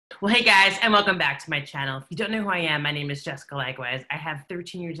Well, hey guys, and welcome back to my channel. If you don't know who I am, my name is Jessica Likewise. I have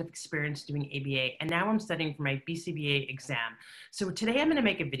 13 years of experience doing ABA, and now I'm studying for my BCBA exam. So today I'm going to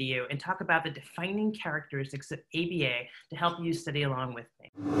make a video and talk about the defining characteristics of ABA to help you study along with me.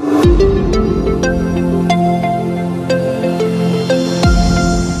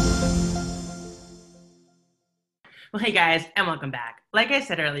 Well, hey guys, and welcome back. Like I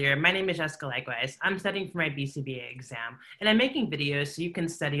said earlier, my name is Jessica Likewise. I'm studying for my BCBA exam, and I'm making videos so you can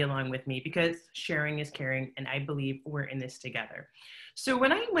study along with me because sharing is caring, and I believe we're in this together. So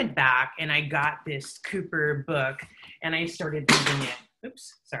when I went back and I got this Cooper book and I started reading it,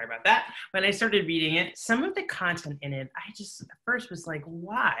 oops, sorry about that. When I started reading it, some of the content in it, I just at first was like,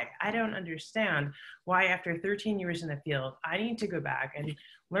 why? I don't understand why after 13 years in the field, I need to go back and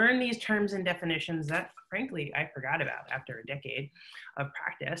learn these terms and definitions that frankly, I forgot about after a decade of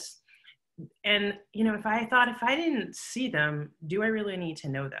practice. And, if I didn't see them, do I really need to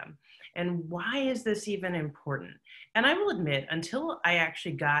know them? And why is this even important? And I will admit, until I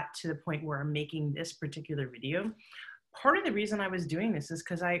actually got to the point where I'm making this particular video, part of the reason I was doing this is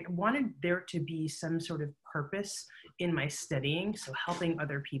because I wanted there to be some sort of purpose in my studying, so helping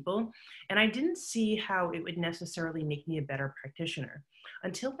other people. And I didn't see how it would necessarily make me a better practitioner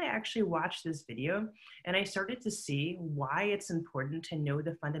until I actually watched this video and I started to see why it's important to know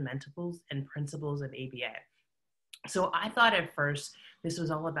the fundamentals and principles of ABA. So I thought at first this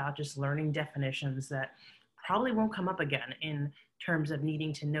was all about just learning definitions that probably won't come up again in terms of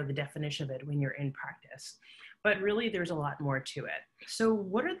needing to know the definition of it when you're in practice. But really there's a lot more to it. So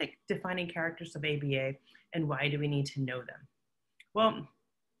what are the defining characters of ABA and why do we need to know them? Well,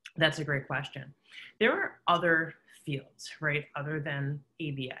 that's a great question. There are other fields, right, other than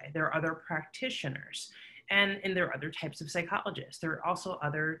ABA. There are other practitioners and there are other types of psychologists. There are also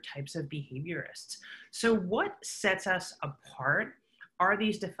other types of behaviorists. So what sets us apart are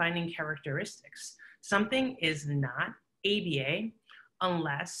these defining characteristics. Something is not ABA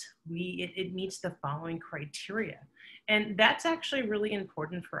unless it meets the following criteria. And that's actually really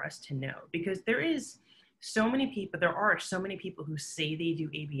important for us to know because there are so many people who say they do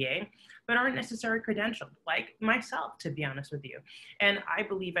ABA, but aren't necessarily credentialed, like myself, to be honest with you. And I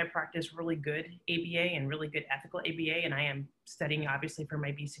believe I practice really good ABA and really good ethical ABA, and I am studying obviously for my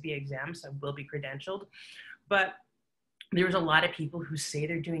BCBA exam, so I will be credentialed. But there's a lot of people who say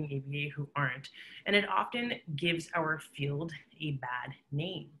they're doing ABA who aren't. And it often gives our field a bad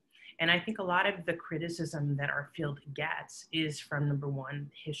name. And I think a lot of the criticism that our field gets is from, number one,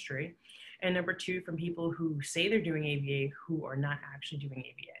 history, and number two, from people who say they're doing ABA who are not actually doing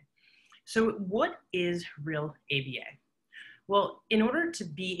ABA. So what is real ABA? Well, in order to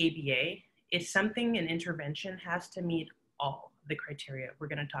be ABA, an intervention has to meet all the criteria we're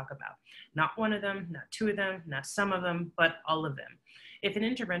going to talk about. Not one of them, not two of them, not some of them, but all of them. If an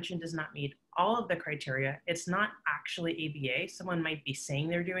intervention does not meet all of the criteria, it's not actually ABA. Someone might be saying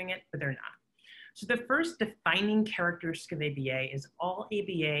they're doing it, but they're not. So the first defining characteristic of ABA is all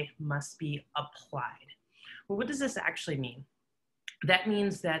ABA must be applied. Well, what does this actually mean? That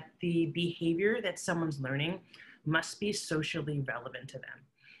means that the behavior that someone's learning must be socially relevant to them.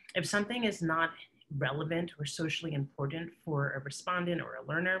 If something is not relevant or socially important for a respondent or a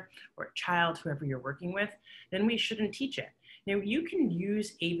learner or a child, whoever you're working with, then we shouldn't teach it. Now, you can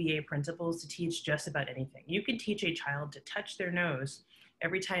use ABA principles to teach just about anything. You can teach a child to touch their nose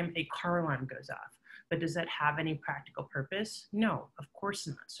every time a car alarm goes off. But does that have any practical purpose? No, of course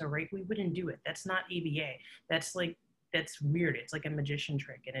not. So, right, we wouldn't do it. That's not ABA. That's weird. It's like a magician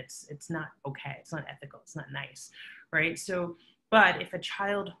trick and it's not okay. It's not ethical. It's not nice, right? So, but if a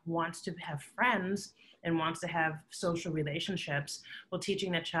child wants to have friends and wants to have social relationships, well,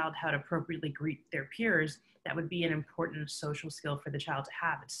 teaching that child how to appropriately greet their peers, that would be an important social skill for the child to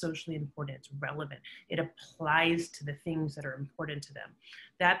have. It's socially important, it's relevant. It applies to the things that are important to them.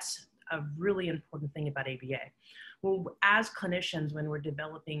 That's a really important thing about ABA. Well, as clinicians, when we're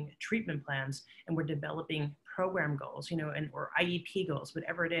developing treatment plans and we're developing program goals, or IEP goals,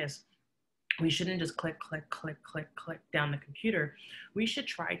 whatever it is, we shouldn't just click down the computer. We should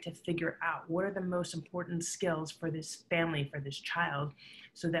try to figure out what are the most important skills for this family, for this child,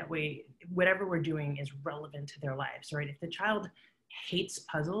 so that way, whatever we're doing is relevant to their lives, right? If the child hates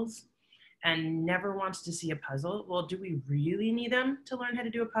puzzles and never wants to see a puzzle, well, do we really need them to learn how to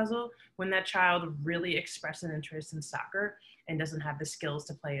do a puzzle when that child really expressed an interest in soccer and doesn't have the skills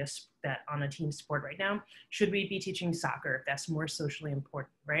to play that on a team sport right now? Should we be teaching soccer if that's more socially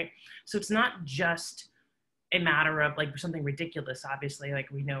important, right? So it's not just a matter of like something ridiculous, obviously, like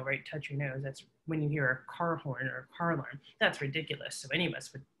we know, right? Touch your nose. That's when you hear a car horn or a car alarm. That's ridiculous. So any of us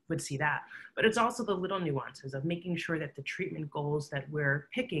would see that. But it's also the little nuances of making sure that the treatment goals that we're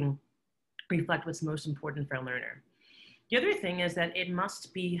picking reflect what's most important for a learner. The other thing is that it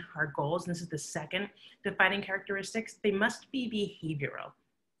must be our goals, and this is the second defining characteristics, they must be behavioral.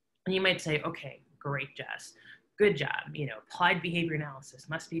 And you might say, okay, great, Jess, good job. Applied behavior analysis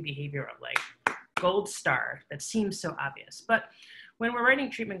must be behavioral, like gold star. That seems so obvious. But when we're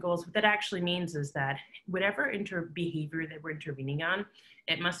writing treatment goals, what that actually means is that whatever behavior that we're intervening on,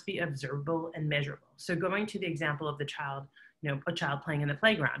 it must be observable and measurable. So going to the example of the child, a child playing in the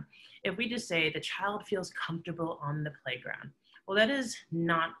playground. If we just say the child feels comfortable on the playground, well, that is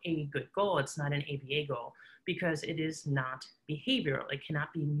not a good goal. It's not an ABA goal because it is not behavioral. It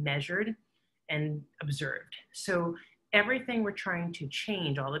cannot be measured and observed. So everything we're trying to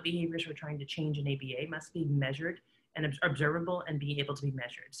change, all the behaviors we're trying to change in ABA must be measured and observable and be able to be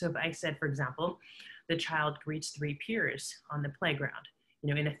measured. So if I said, for example, the child greets 3 peers on the playground,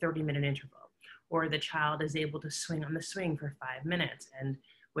 in a 30-minute interval, or the child is able to swing on the swing for 5 minutes and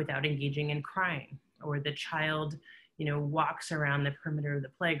without engaging in crying, or the child, walks around the perimeter of the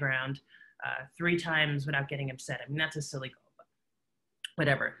playground 3 times without getting upset. I mean, that's a silly goal, but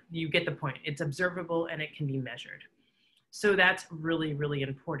whatever, you get the point. It's observable and it can be measured. So that's really, really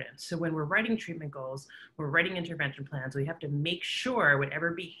important. So when we're writing treatment goals, we're writing intervention plans, we have to make sure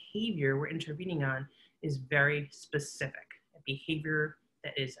whatever behavior we're intervening on is very specific, a behavior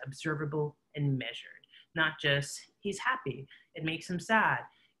that is observable and measured, not just he's happy, it makes him sad.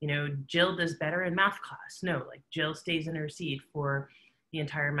 Jill does better in math class. No, like Jill stays in her seat for the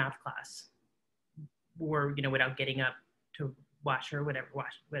entire math class, or without getting up to wash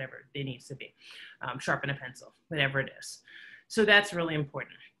whatever it needs to be, sharpen a pencil, whatever it is. So that's really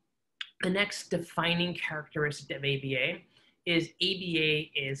important. The next defining characteristic of ABA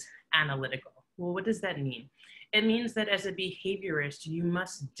is analytical. Well, what does that mean? It means that as a behaviorist, you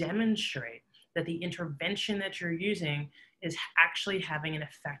must demonstrate that the intervention that you're using is actually having an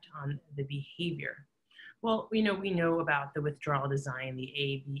effect on the behavior. Well, we know about the withdrawal design, the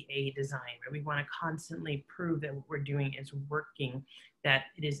ABA design, right? We want to constantly prove that what we're doing is working, that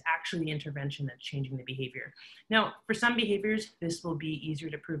it is actually the intervention that's changing the behavior. Now, for some behaviors, this will be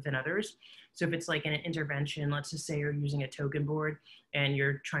easier to prove than others. So if it's like an intervention, let's just say you're using a token board and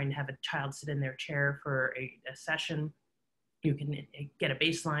you're trying to have a child sit in their chair for a session, you can get a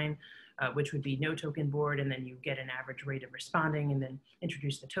baseline, which would be no token board, and then you get an average rate of responding, and then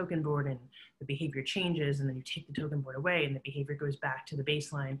introduce the token board and the behavior changes, and then you take the token board away and the behavior goes back to the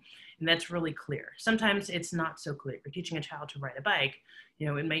baseline. And that's really clear. Sometimes it's not so clear. If you're teaching a child to ride a bike,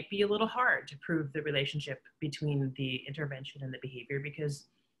 it might be a little hard to prove the relationship between the intervention and the behavior because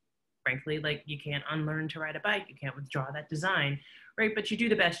frankly, like you can't unlearn to ride a bike, you can't withdraw that design, right? But you do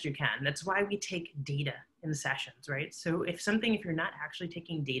the best you can. That's why we take data in sessions, right? So if you're not actually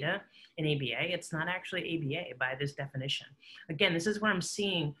taking data in ABA, it's not actually ABA by this definition. Again, this is where I'm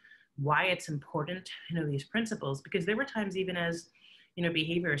seeing why it's important to know these principles, because there were times even as,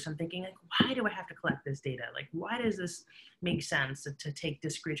 behaviorists, I'm thinking like, why do I have to collect this data? Like, why does this make sense to take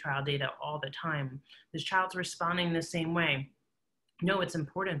discrete trial data all the time? This child's responding the same way. No, it's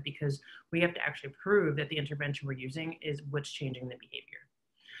important because we have to actually prove that the intervention we're using is what's changing the behavior.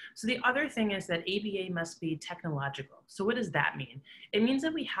 So the other thing is that ABA must be technological. So what does that mean? It means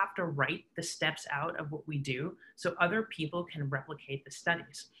that we have to write the steps out of what we do so other people can replicate the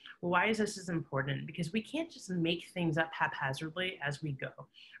studies. Well, why is this important? Because we can't just make things up haphazardly as we go,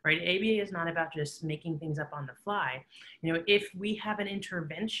 right? ABA is not about just making things up on the fly. If we have an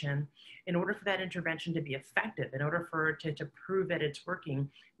intervention, in order for that intervention to be effective, in order for it to prove that it's working,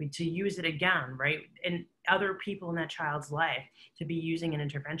 to use it again, right? And other people in that child's life to be using an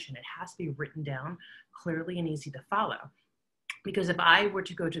intervention, it has to be written down clearly and easy to follow. Because if I were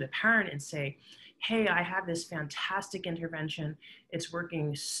to go to the parent and say, hey, I have this fantastic intervention, it's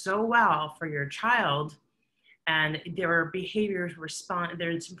working so well for your child, and their behaviors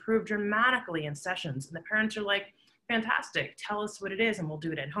it's improved dramatically in sessions, and the parents are like, fantastic, tell us what it is and we'll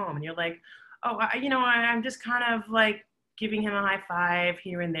do it at home. And you're like, oh, I'm just kind of like giving him a high five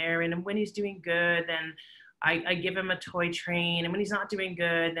here and there, and when he's doing good, then I give him a toy train, and when he's not doing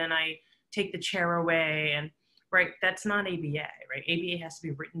good, then I take the chair away. And right, that's not ABA, right? ABA has to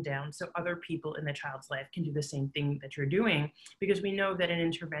be written down so other people in the child's life can do the same thing that you're doing, because we know that an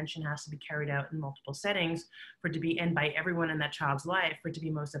intervention has to be carried out in multiple settings for it to be, and by everyone in that child's life for it to be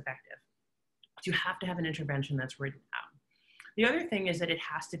most effective. So you have to have an intervention that's written out. The other thing is that it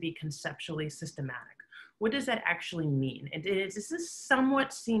has to be conceptually systematic. What does that actually mean? This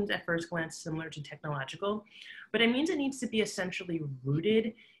somewhat seems at first glance similar to technological, but it means it needs to be essentially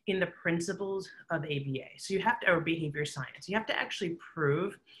rooted in the principles of ABA. So you have to, or behavior science, you have to actually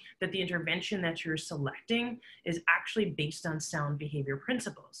prove that the intervention that you're selecting is actually based on sound behavior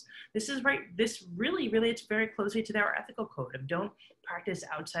principles. This is right, this really relates very closely to our ethical code of don't practice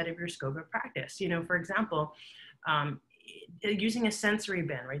outside of your scope of practice. You know, for example, using a sensory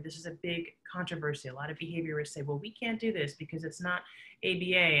bin, right? This is a big controversy. A lot of behaviorists say, well, we can't do this because it's not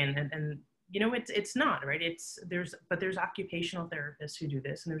ABA, and you know, it's not, right? But there's occupational therapists who do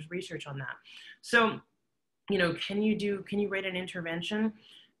this, and there's research on that. So, you know, can you write an intervention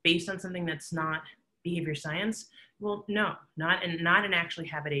based on something that's not behavior science? Well, no, not and actually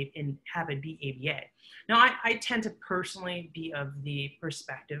have it be ABA. Now, I tend to personally be of the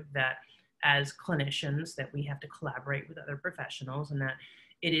perspective that as clinicians that we have to collaborate with other professionals, and that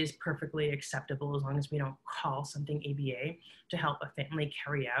it is perfectly acceptable as long as we don't call something ABA to help a family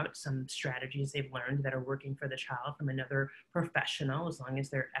carry out some strategies they've learned that are working for the child from another professional, as long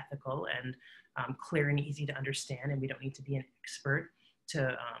as they're ethical and clear and easy to understand, and we don't need to be an expert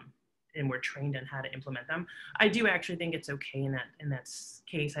to and we're trained on how to implement them. I do actually think it's okay in that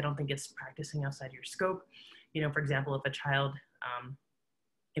case. I don't think it's practicing outside your scope. You know, for example, if a child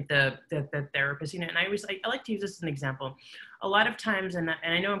if the therapist, you know, and I like to use this as an example. A lot of times, and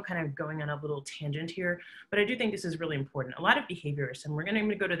I know I'm kind of going on a little tangent here, but I do think this is really important. A lot of behaviorists, and I'm going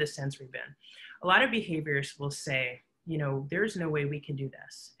to go to the sensory bin. A lot of behaviorists will say, you know, there's no way we can do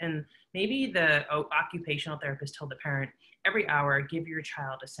this. And maybe the occupational therapist told the parent, every hour, give your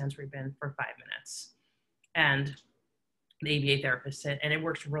child a sensory bin for 5 minutes. And the ABA therapist said, and it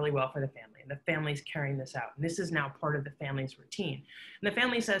works really well for the family. And the family's carrying this out. And this is now part of the family's routine. And the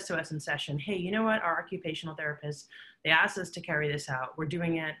family says to us in session, hey, you know what? Our occupational therapist, they asked us to carry this out. We're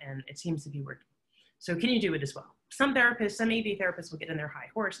doing it, and it seems to be working. So can you do it as well? Some therapists, some ABA therapists will get in their high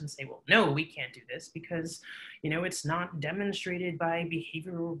horse and say, well, no, we can't do this because, you know, it's not demonstrated by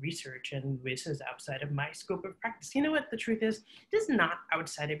behavioral research and this is outside of my scope of practice. You know what the truth is? It is not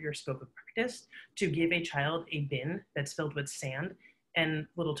outside of your scope of practice to give a child a bin that's filled with sand and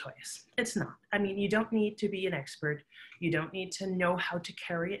little toys. It's not. I mean, you don't need to be an expert. You don't need to know how to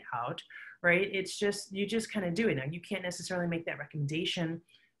carry it out, right? It's just, you just kind of do it. Now, you can't necessarily make that recommendation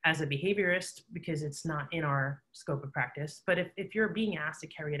as a behaviorist because it's not in our scope of practice. But if you're being asked to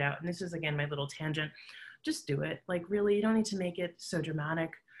carry it out, and this is again my little tangent, just do it. Like, really, you don't need to make it so dramatic.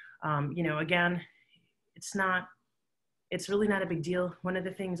 You know, again, it's really not a big deal. One of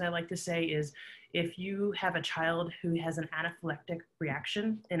the things I like to say is if you have a child who has an anaphylactic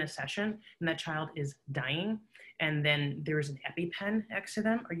reaction in a session and that child is dying, and then there's an EpiPen next to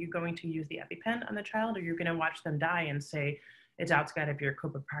them, are you going to use the EpiPen on the child, or you're going to watch them die and say, it's outside of your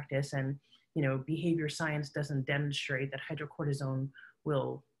scope of practice, and, you know, behavior science doesn't demonstrate that hydrocortisone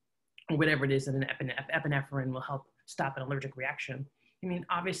will, or whatever it is, that an epinephrine will help stop an allergic reaction. I mean,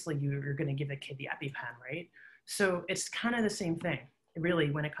 obviously you're going to give the kid the EpiPen, right? So it's kind of the same thing,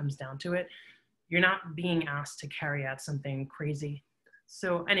 really, when it comes down to it. You're not being asked to carry out something crazy.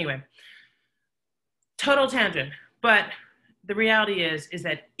 So anyway, total tangent, but the reality is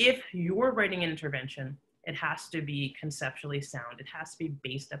that if you're writing an intervention, it has to be conceptually sound. It has to be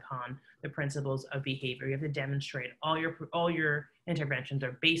based upon the principles of behavior. You have to demonstrate all your interventions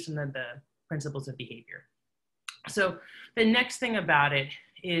are based on the principles of behavior. So the next thing about it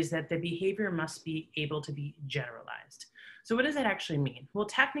is that the behavior must be able to be generalized. So what does that actually mean? Well,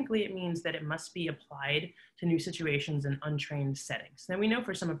 technically it means that it must be applied to new situations in untrained settings. Now we know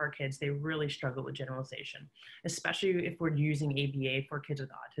for some of our kids, they really struggle with generalization, especially if we're using ABA for kids with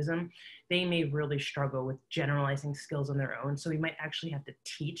autism. They may really struggle with generalizing skills on their own. So we might actually have to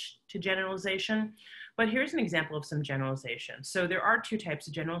teach to generalization. But here's an example of some generalization. So there are two types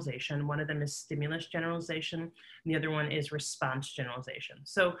of generalization. One of them is stimulus generalization, and the other one is response generalization.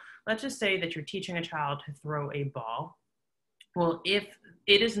 So let's just say that you're teaching a child to throw a ball. Well, if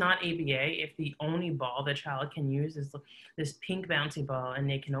it is not ABA, if the only ball the child can use is this pink bouncy ball and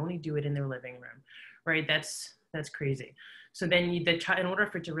they can only do it in their living room, right? That's crazy. So then in order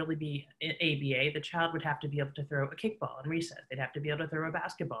for it to really be ABA, the child would have to be able to throw a kickball in recess. They'd have to be able to throw a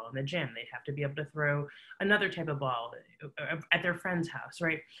basketball in the gym. They'd have to be able to throw another type of ball at their friend's house,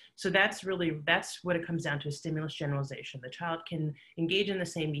 right? So that's what it comes down to, stimulus generalization. The child can engage in the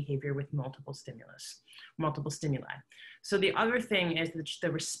same behavior with multiple stimuli. So the other thing is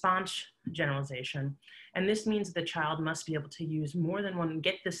the response generalization. And this means the child must be able to use more than one,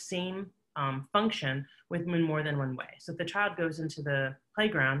 get the same function in more than one way. So if the child goes into the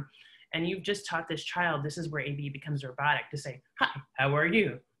playground and you've just taught this child, this is where ABA becomes robotic, to say, hi, how are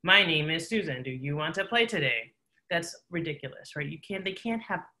you? My name is Susan. Do you want to play today? That's ridiculous, right? They can't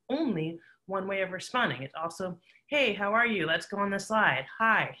have only one way of responding. It's also, hey, how are you? Let's go on the slide.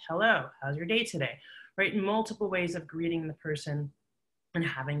 Hi, hello, how's your day today? Right? Multiple ways of greeting the person and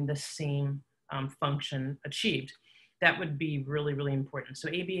having the same function achieved. That would be really, really important. So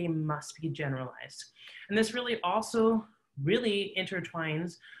ABA must be generalized. And this really also really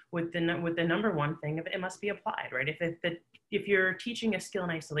intertwines with the number one thing of it must be applied, right? If you're teaching a skill in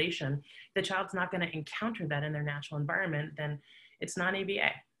isolation, the child's not going to encounter that in their natural environment, then it's not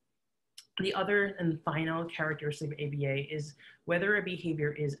ABA. The other and final characteristic of ABA is whether a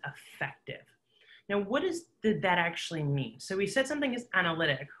behavior is effective. Now, what does that actually mean? So we said something is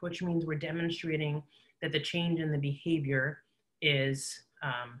analytic, which means we're demonstrating that the change in the behavior is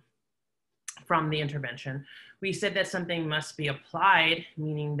from the intervention. We said that something must be applied,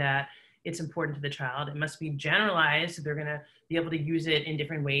 meaning that it's important to the child. It must be generalized, so they're gonna be able to use it in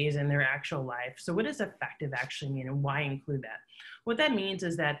different ways in their actual life. So what does effective actually mean, and why include that? What that means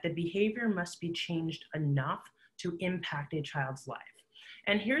is that the behavior must be changed enough to impact a child's life.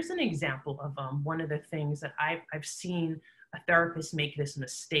 And here's an example of one of the things that I've seen a therapist make this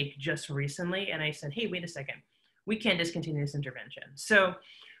mistake just recently. And I said, hey, wait a second, we can't discontinue this intervention. So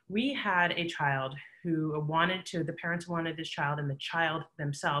we had a child who the parents wanted this child, and the child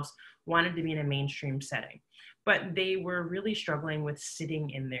themselves wanted to be in a mainstream setting, but they were really struggling with sitting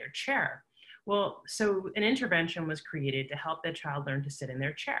in their chair. Well, so an intervention was created to help the child learn to sit in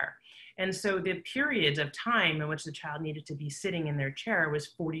their chair. And so the periods of time in which the child needed to be sitting in their chair was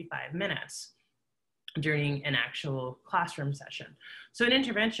 45 minutes during an actual classroom session. So an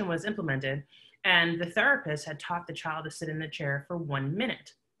intervention was implemented, and the therapist had taught the child to sit in the chair for 1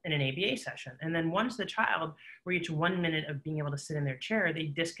 minute in an ABA session. And then once the child reached 1 minute of being able to sit in their chair, they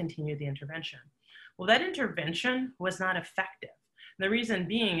discontinued the intervention. Well, that intervention was not effective. And the reason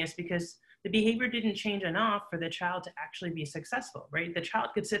being is because the behavior didn't change enough for the child to actually be successful, right? The child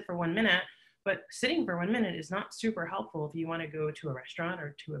could sit for 1 minute, but sitting for 1 minute is not super helpful if you want to go to a restaurant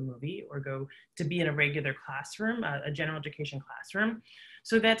or to a movie or go to be in a regular classroom, a general education classroom.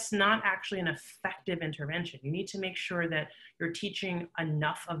 So that's not actually an effective intervention. You need to make sure that you're teaching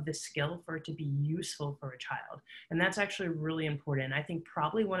enough of the skill for it to be useful for a child. And that's actually really important. I think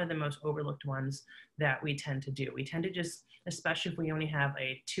probably one of the most overlooked ones that we tend to do. We tend to just, especially if we only have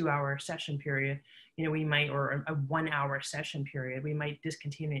a 2-hour session period, we might, or a 1-hour session period, we might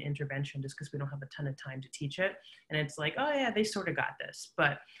discontinue an intervention just because we don't have a ton of time to teach it. And it's like, oh yeah, they sort of got this.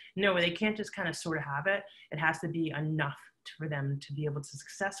 But no, they can't just kind of sort of have it. It has to be enough for them to be able to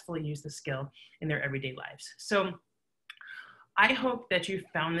successfully use the skill in their everyday lives. So I hope that you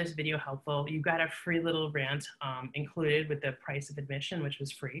found this video helpful. You got a free little rant included with the price of admission, which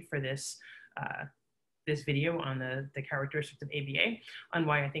was free for this this video on the characteristics of ABA, on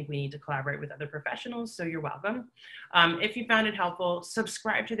why I think we need to collaborate with other professionals, so you're welcome. If you found it helpful,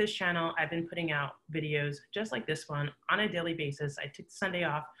 subscribe to this channel. I've been putting out videos just like this one on a daily basis. I took Sunday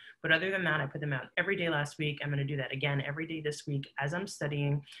off, but other than that, I put them out every day last week. I'm gonna do that again every day this week as I'm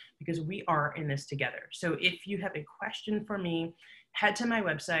studying, because we are in this together. So if you have a question for me, head to my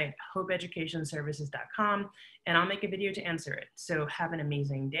website, hopeeducationservices.com, and I'll make a video to answer it. So have an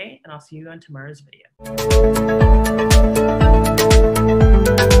amazing day, and I'll see you on tomorrow's video.